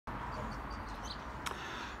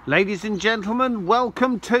Ladies and gentlemen,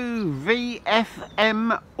 welcome to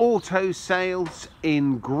VFM Autosales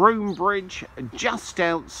in Groombridge, just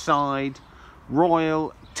outside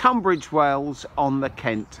Royal Tunbridge Wells on the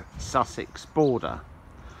Kent-Sussex border.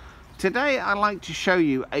 Today I'd like to show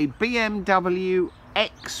you a BMW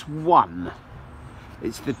X1.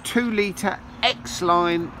 It's the 2-litre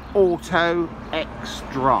xLine Auto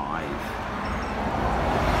xDrive.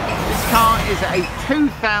 This car is a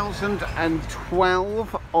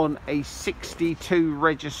 2012 on a 62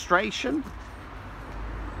 registration.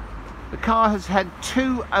 The car has had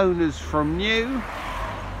 2 owners from new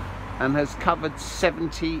and has covered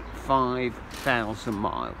 75,000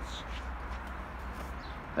 miles.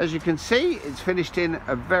 As you can see, it's finished in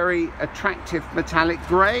a very attractive metallic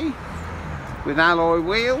grey with alloy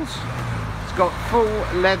wheels. It's got full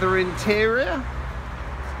leather interior.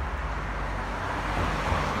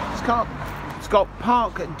 It's got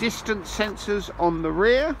park distance sensors on the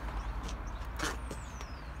rear.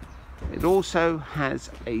 It also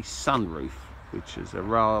has a sunroof, which is a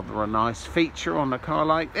rather nice feature on a car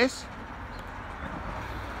like this.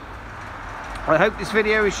 I hope this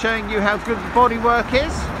video is showing you how good the bodywork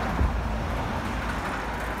is.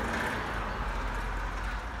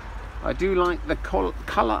 I do like the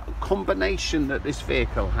colour combination that this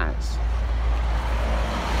vehicle has.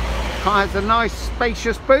 The car has a nice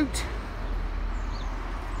spacious boot.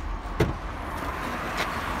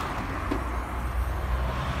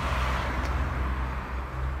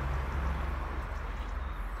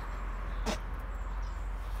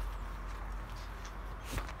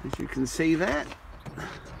 As you can see there.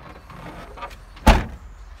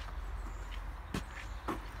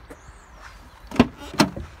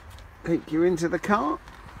 Take you into the car.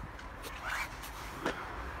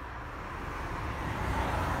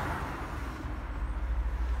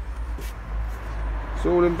 It's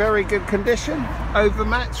all in very good condition.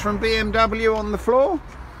 Overmats from BMW on the floor.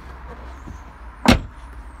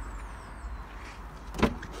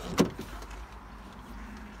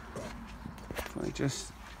 If I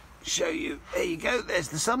just show you, there you go, there's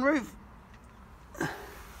the sunroof. As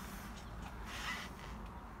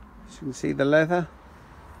you can see, the leather.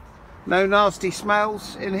 No nasty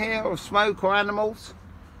smells in here of smoke or animals.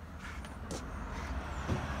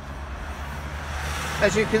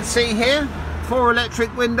 As you can see here, 4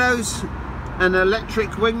 electric windows and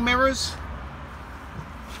electric wing mirrors.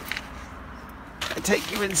 I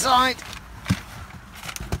take you inside.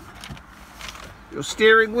 Your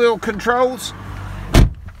steering wheel controls.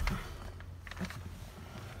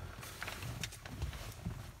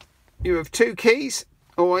 You have 2 keys,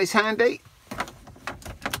 always handy.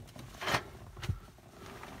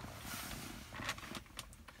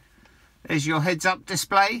 There's your heads-up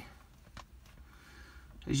display.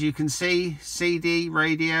 As you can see, CD,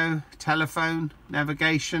 radio, telephone,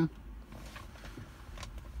 navigation.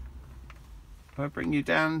 If I bring you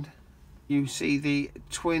down, you see the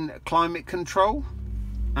twin climate control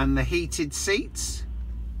and the heated seats.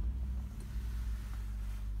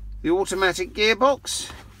 The automatic gearbox.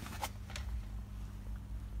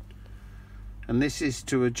 And this is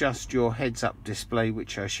to adjust your heads-up display,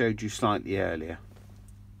 which I showed you slightly earlier.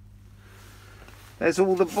 There's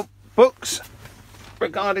all the books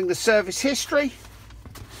regarding the service history.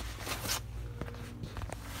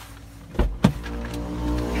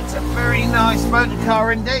 It's a very nice motor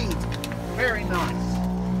car indeed. Very nice.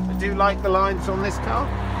 I do like the lines on this car.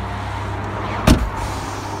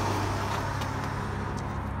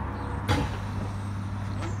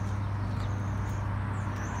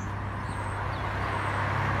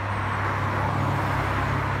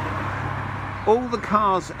 All the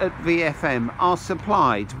cars at VFM are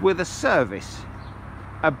supplied with a service,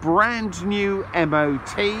 a brand new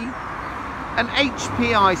MOT, an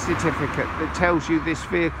HPI certificate that tells you this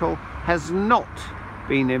vehicle has not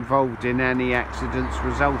been involved in any accidents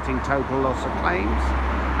resulting total loss of claims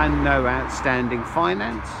and no outstanding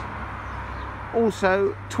finance.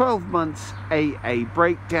 Also 12 months AA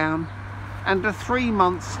breakdown and a 3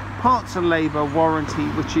 months parts and labour warranty,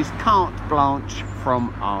 which is carte blanche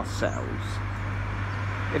from ourselves.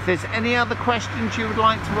 If there's any other questions you would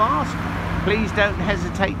like to ask, please don't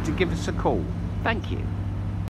hesitate to give us a call. Thank you.